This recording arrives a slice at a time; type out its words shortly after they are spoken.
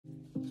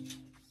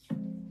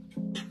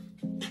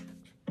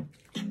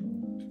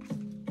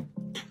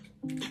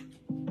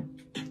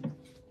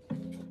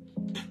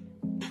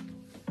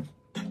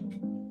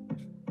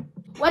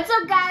What's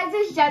up guys,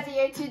 it's Jazzy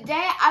here.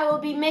 Today I will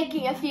be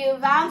making a few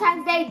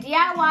Valentine's Day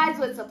DIYs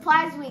with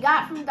supplies we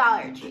got from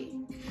Dollar Tree.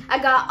 I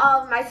got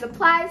all of my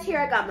supplies here.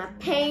 I got my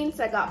paints,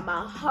 I got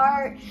my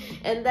heart,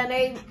 and then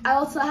I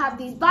also have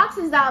these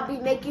boxes that I'll be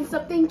making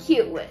something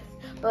cute with.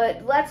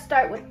 But let's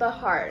start with the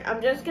heart.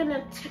 I'm just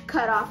gonna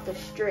cut off the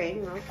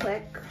string real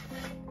quick.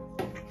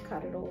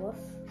 Cut it off.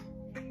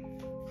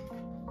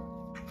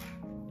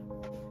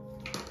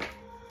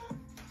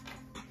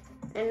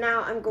 And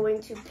now I'm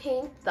going to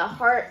paint the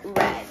heart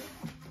red.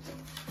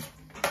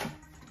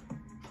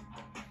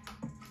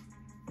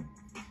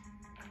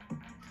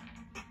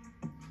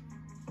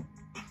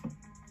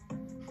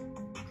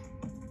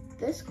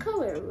 This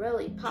color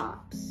really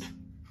pops.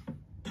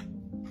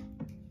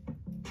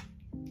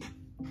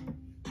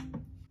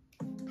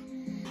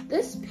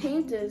 This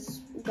paint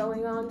is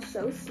going on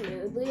so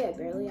smoothly, I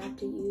barely have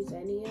to use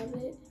any of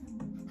it.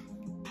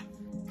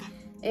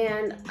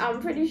 And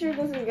I'm pretty sure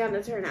this is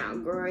gonna turn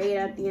out great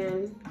at the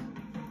end.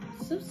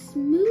 So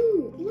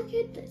smooth, look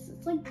at this,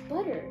 it's like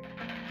butter.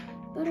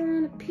 Butter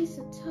on a piece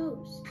of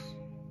toast.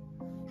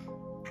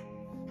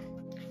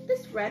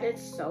 This red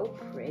is so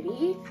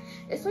pretty.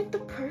 It's like the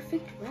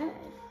perfect red.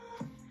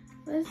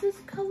 What is this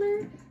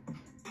color?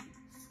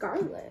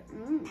 Scarlet.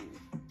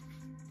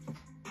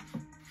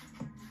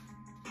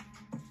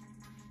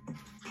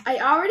 I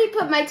already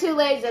put my 2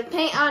 layers of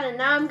paint on, and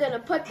now I'm gonna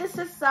put this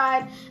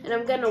aside and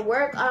I'm gonna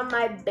work on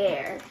my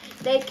bear.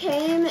 They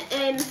came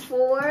in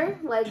 4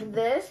 like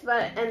this,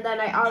 and then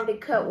I already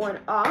cut one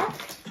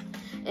off,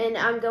 and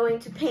I'm going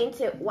to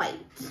paint it white.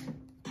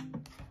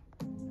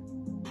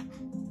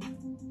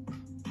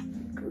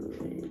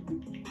 Good.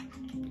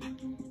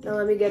 Now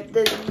let me get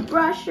this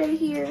brush right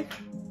here,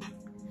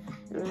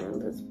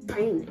 and let's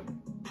paint it.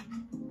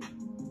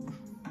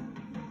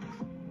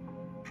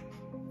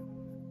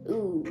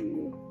 Ooh.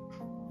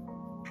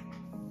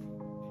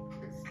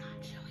 It's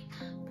not showing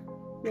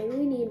up. Maybe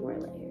we need more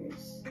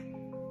layers.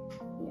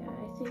 Yeah,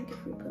 I think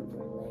if we put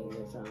more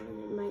layers on,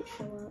 it might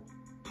show up.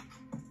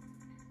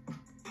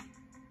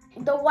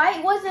 The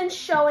white wasn't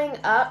showing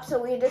up, so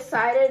we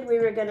decided we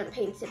were gonna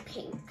paint it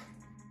pink.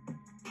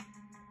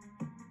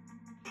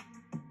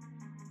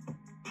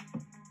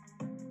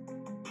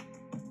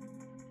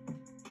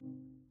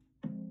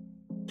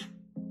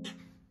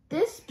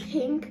 This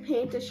pink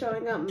paint is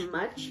showing up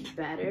much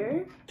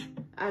better.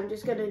 I'm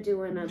just gonna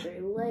do another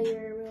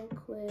layer real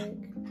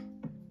quick.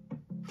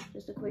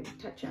 Just a quick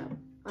touch up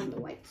on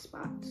the white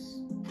spots.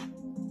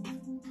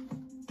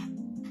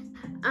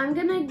 I'm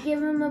gonna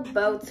give him a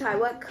bow tie.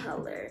 What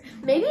color?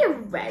 Maybe a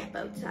red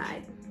bow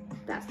tie.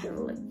 That's gonna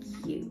look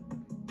cute.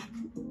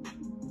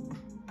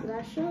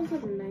 That shows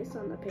up nice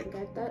on the pink.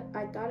 I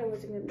thought it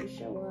wasn't gonna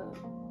show up.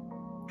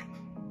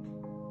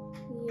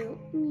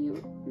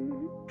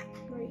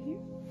 Right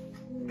here.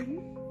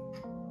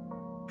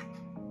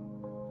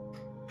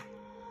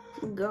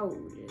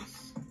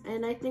 Gorgeous.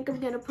 And I think I'm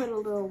gonna put a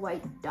little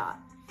white dot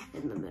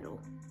in the middle.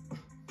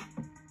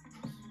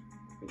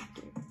 Right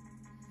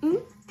there.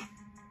 Ooh.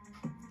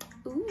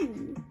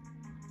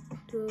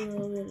 Do a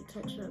little bit of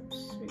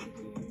touch-ups right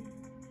here.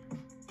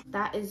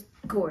 That is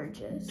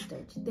gorgeous,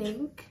 don't you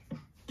think?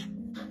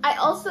 I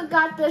also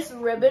got this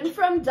ribbon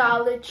from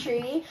Dollar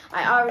Tree.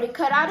 I already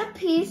cut out a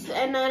piece,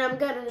 and then I'm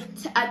gonna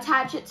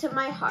attach it to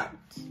my heart.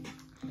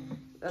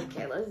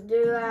 Okay, let's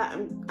do that.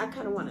 I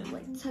kind of want to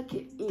like tuck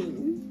it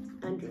in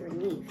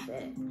underneath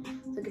it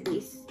so it could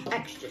be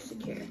extra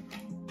secure. Right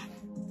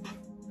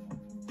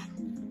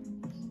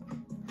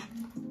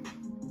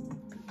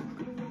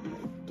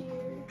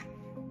there.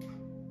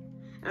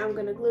 I'm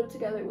gonna glue it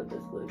together with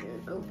this glue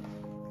gun. Oh,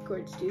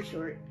 cord's too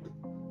short.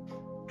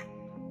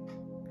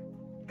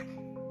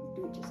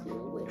 Do just a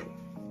little.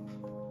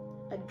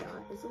 A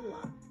dot is a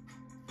lot.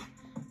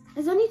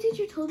 Has any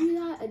teacher told you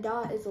that? A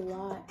dot is a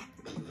lot.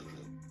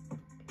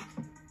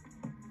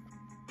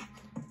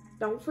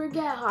 Don't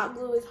forget, hot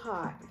glue is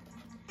hot.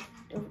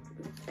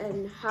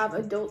 And have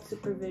adult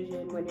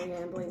supervision when you're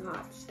handling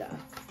hot stuff.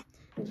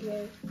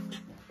 Okay?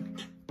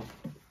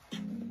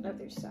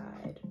 Other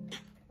side.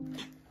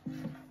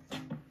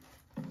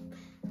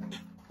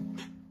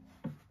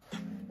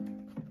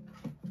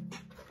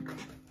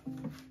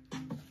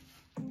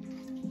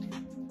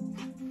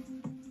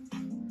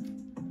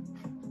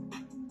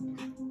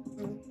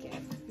 Okay,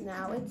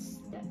 now it's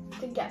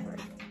together.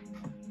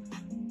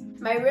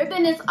 My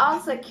ribbon is all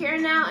secure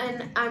now,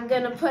 and I'm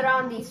gonna put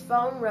on these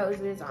foam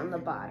roses on the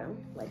bottom,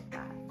 like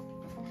that.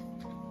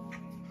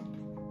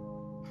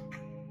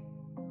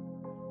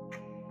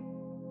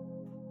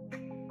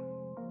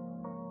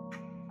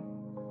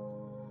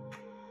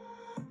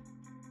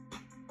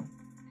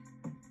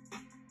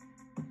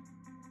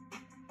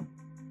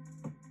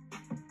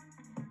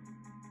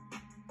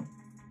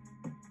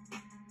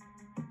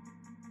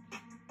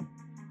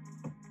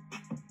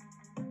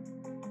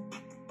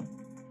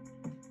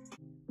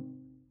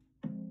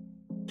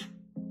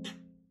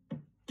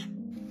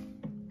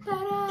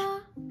 Ta-da!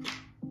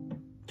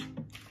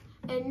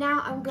 And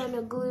now I'm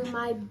gonna glue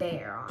my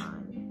bear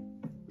on.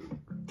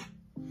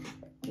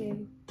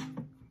 Okay.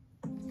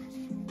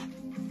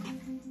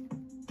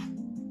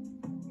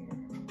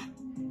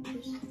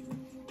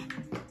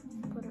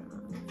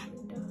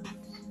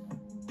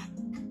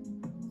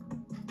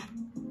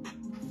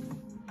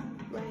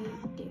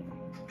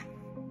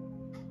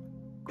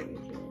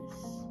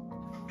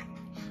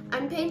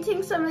 I'm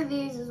painting some of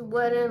these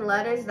wooden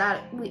letters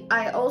that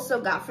I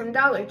also got from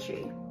Dollar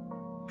Tree.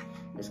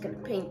 I'm just gonna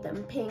paint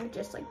them pink,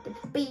 just like the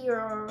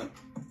beer.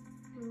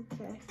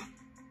 Okay.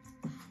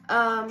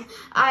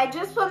 I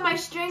just put my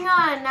string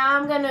on, and now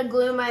I'm gonna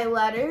glue my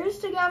letters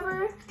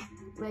together.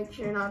 Make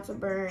sure not to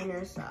burn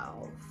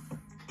yourself.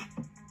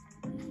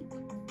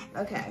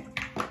 Okay.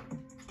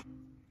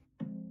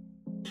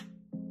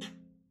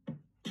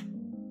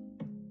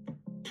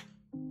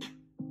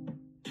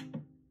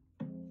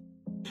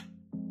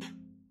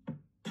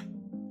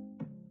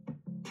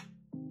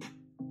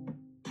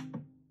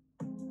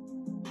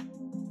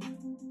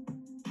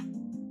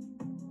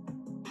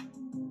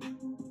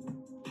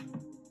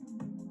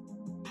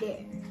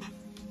 There.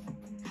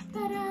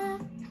 Ta-da!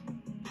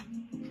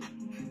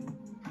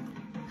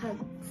 Hugs.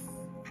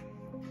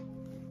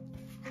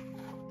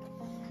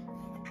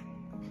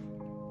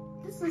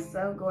 This is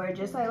so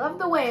gorgeous. I love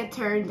the way it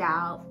turned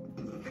out.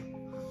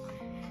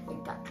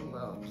 It got the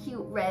little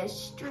cute red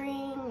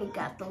string. It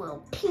got the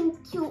little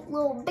pink cute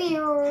little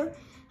bear.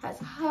 Has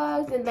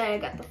hugs, and then I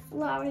got the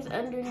flowers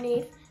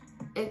underneath.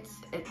 It's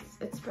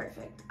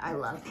perfect. I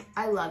love it.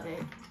 I love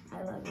it.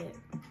 I love it.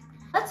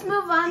 Let's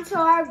move on to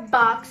our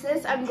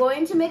boxes. I'm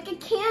going to make a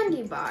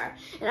candy bar,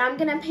 and I'm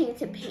gonna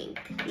paint it pink.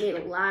 Need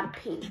a lot of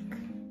pink.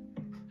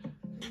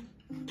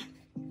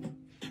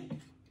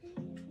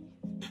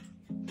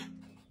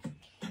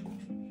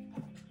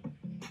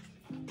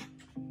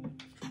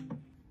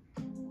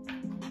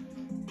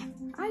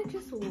 I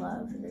just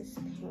love this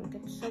pink.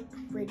 It's so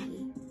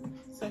pretty,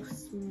 so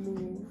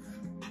smooth.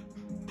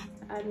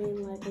 I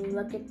mean, like,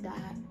 look at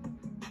that.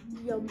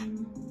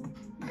 Yum,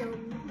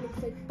 yum,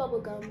 looks like bubble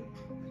gum.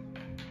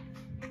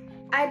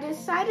 I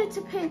decided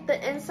to paint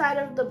the inside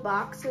of the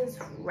boxes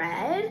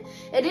red.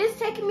 It is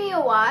taking me a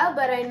while,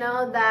 but I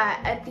know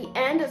that at the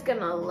end it's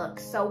gonna look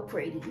so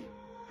pretty.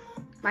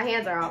 My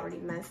hands are already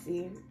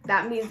messy.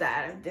 That means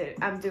that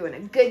I'm doing a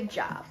good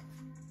job.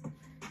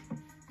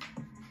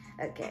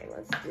 Okay,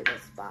 let's do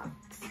this box.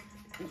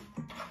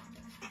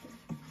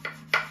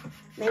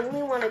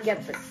 Mainly want to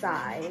get the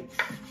sides,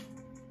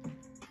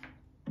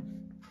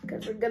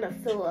 because we're gonna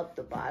fill up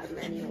the bottom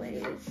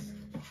anyways.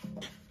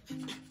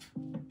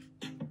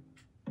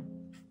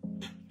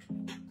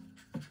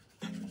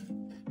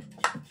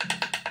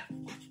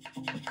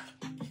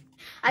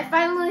 I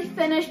finally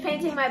finished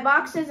painting my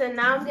boxes, and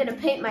now I'm gonna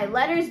paint my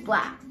letters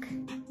black.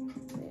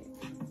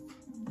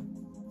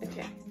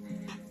 Okay.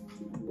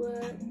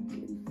 What?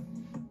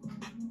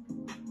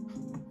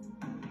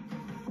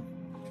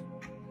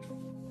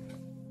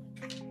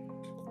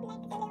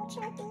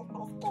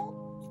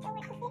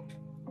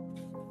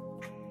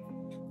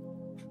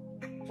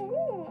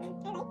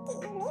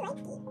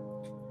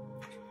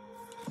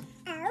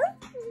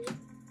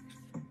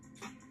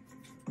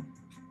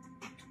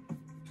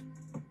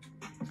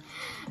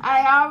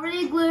 I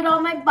already glued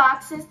all my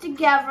boxes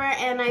together,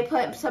 and I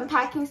put some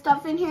packing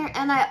stuff in here,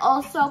 and I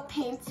also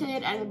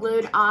painted and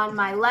glued on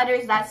my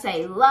letters that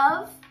say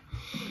love.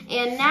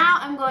 And now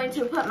I'm going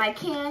to put my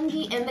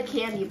candy in the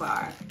candy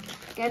bar.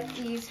 Get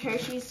these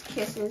Hershey's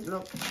Kisses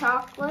milk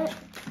chocolate.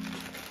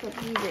 Put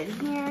these in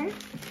here.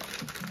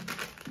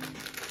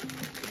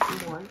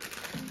 More.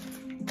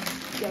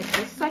 Get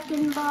the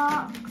second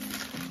box.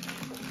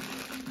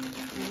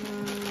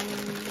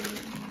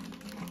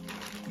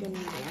 In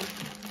there.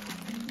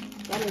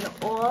 Get it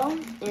all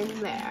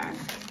in there.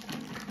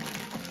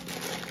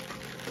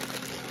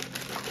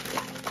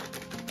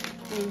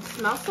 And it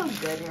smells so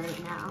good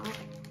right now.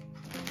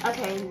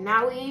 Okay,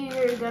 now we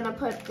are gonna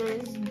put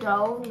this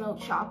Dove milk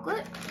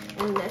chocolate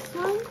in this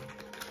one.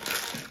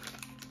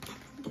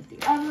 Get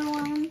the other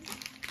one.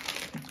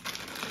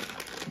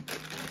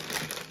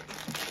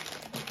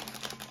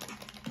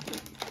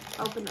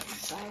 Open up the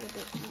side a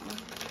bit more.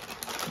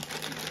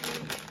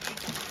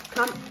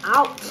 Come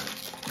out.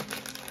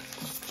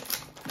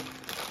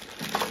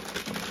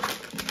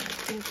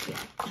 Okay.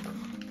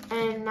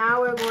 And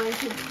now we're going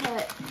to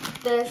put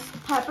this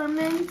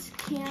peppermint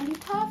candy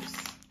puffs.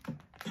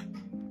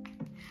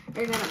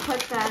 We're gonna put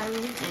them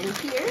in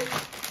here.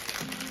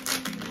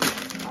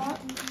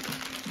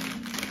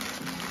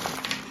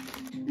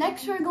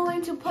 Next, we're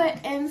going to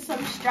put in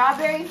some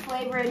strawberry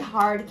flavored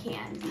hard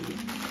candy.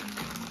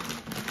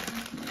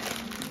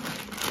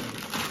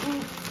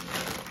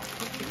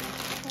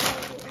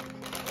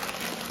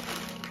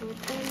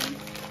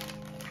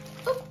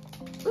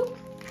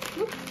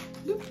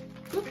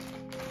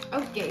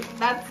 Okay,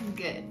 that's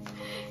good.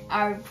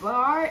 Our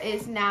bar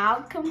is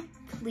now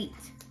complete.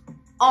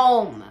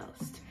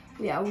 Almost.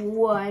 We have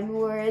one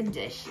more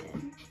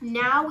addition.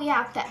 Now we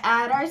have to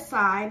add our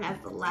sign as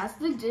the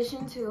last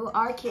addition to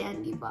our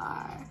candy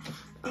bar.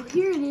 Oh,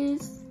 here it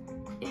is.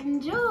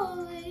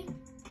 Enjoy.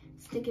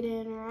 Stick it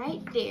in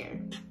right there.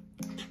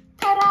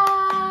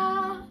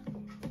 Ta-da!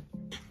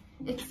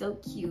 It's so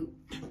cute.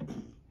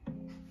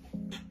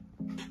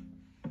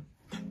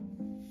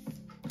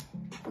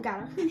 We got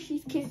our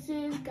Hershey's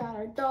Kisses, got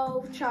our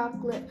Dove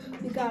chocolate,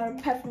 we got our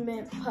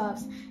peppermint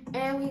puffs,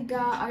 and we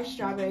got our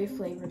strawberry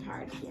flavored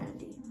hard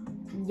candy.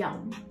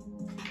 Yum.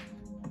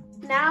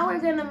 Now we're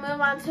gonna move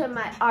on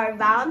to our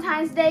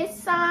Valentine's Day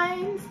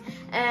signs,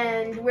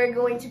 and we're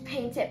going to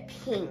paint it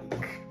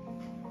pink.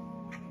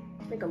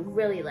 Like a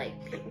really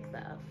light pink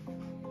though.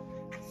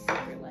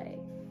 Super light.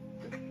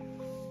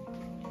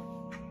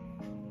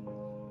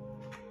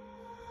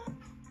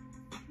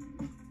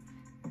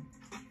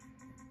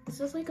 This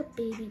is like a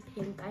baby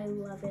pink. I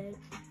love it.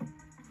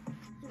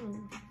 Oh,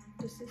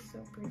 this is so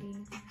pretty.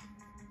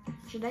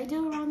 Should I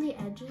do around the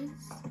edges?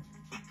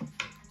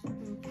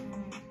 Okay,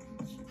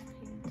 let's just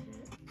paint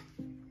it.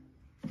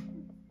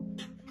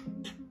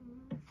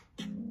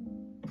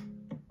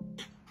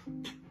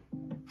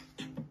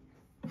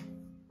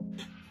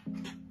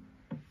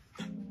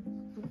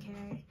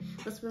 Okay,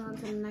 let's move on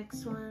to the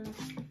next one.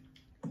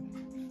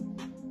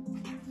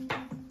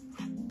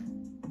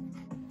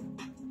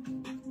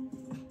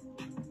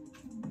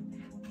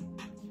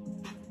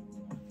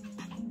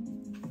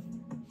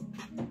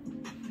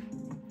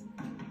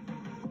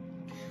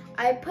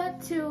 I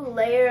put 2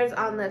 layers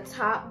on the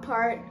top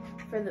part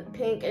for the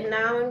pink, and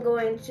now I'm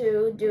going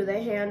to do the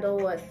handle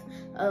with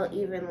an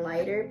even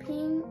lighter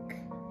pink.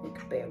 You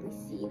can barely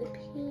see the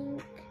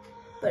pink,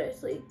 but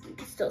it's like you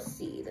can still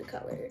see the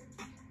color.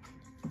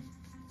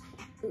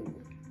 Ooh,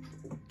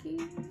 okay.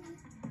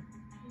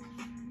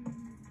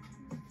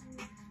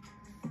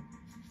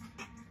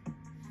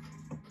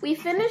 We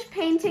finished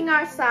painting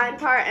our sign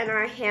part and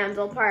our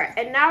handle part,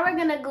 and now we're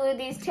gonna glue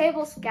these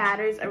table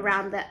scatters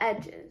around the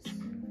edges.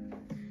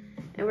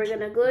 And we're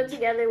gonna glue it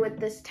together with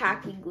this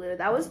tacky glue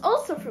that was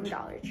also from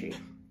Dollar Tree.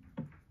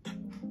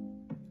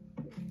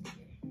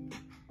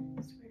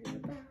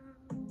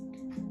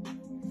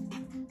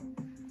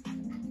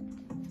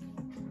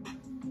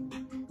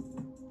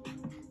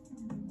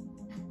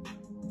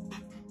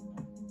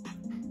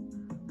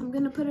 I'm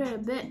gonna put it a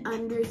bit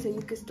under so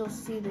you can still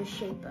see the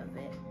shape of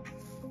it.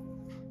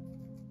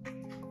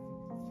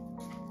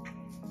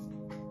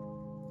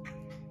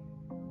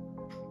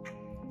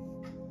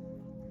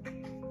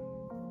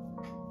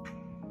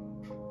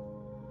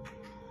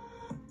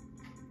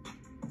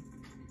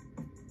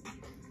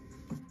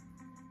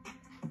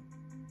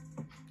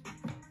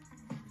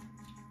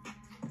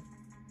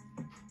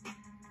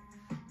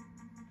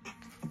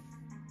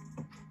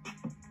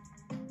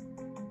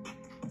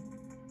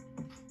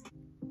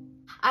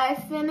 I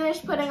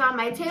finished putting on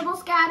my table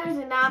scatters,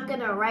 and now I'm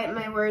gonna write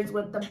my words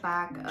with the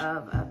back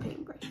of a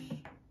paintbrush.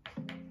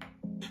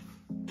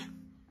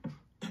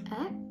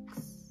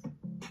 X,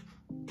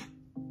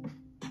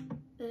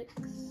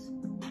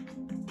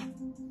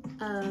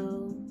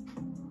 O,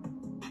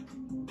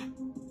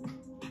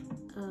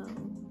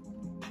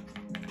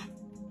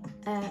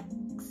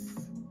 X,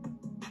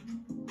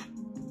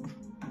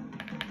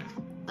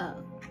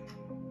 O.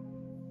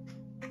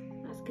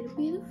 That's gonna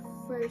be the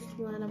first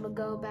one. I'm gonna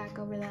go back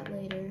over that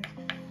later.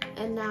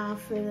 And now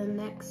for the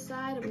next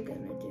side, I'm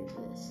gonna do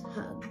this.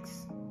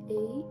 Hugs.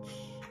 H.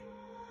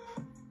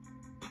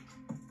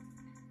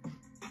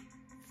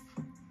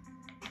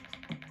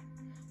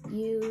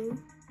 U.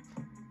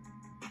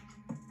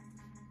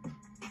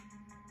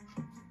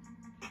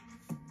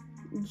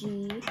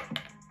 G.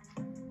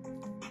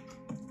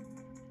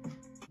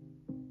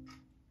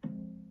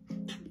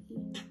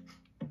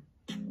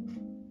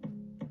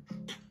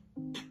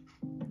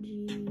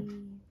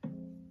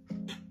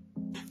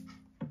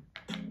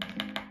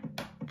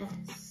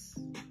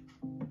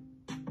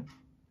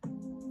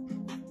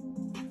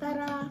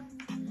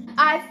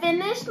 I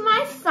finished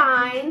my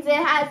signs. It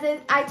has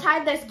this, I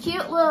tied this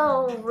cute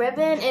little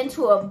ribbon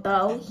into a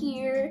bow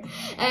here,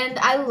 and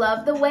I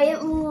love the way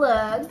it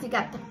looks. You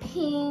got the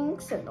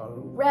pinks and the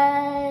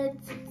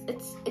reds.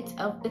 It's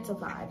a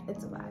vibe.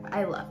 It's a vibe.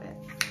 I love it.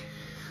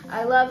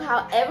 I love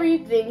how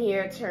everything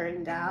here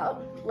turned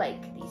out.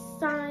 Like these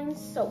signs,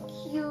 so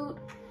cute.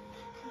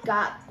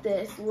 Got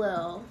this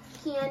little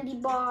candy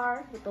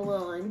bar with a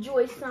little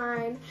enjoy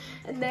sign,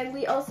 and then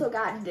we also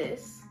got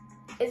this.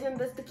 Isn't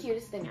this the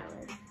cutest thing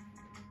ever?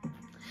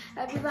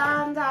 Happy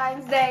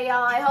Valentine's Day,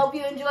 y'all. I hope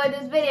you enjoyed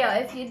this video.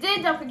 If you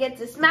did, don't forget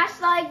to smash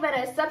the like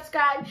button,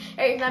 subscribe,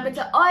 and remember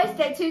to always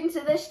stay tuned to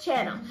this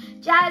channel.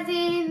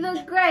 Jazzy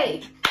the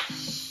Great.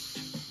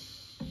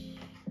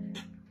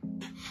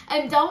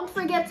 And don't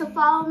forget to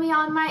follow me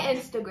on my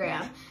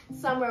Instagram.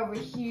 Somewhere over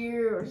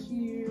here or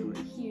here or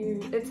here.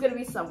 It's going to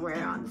be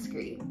somewhere on the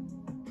screen.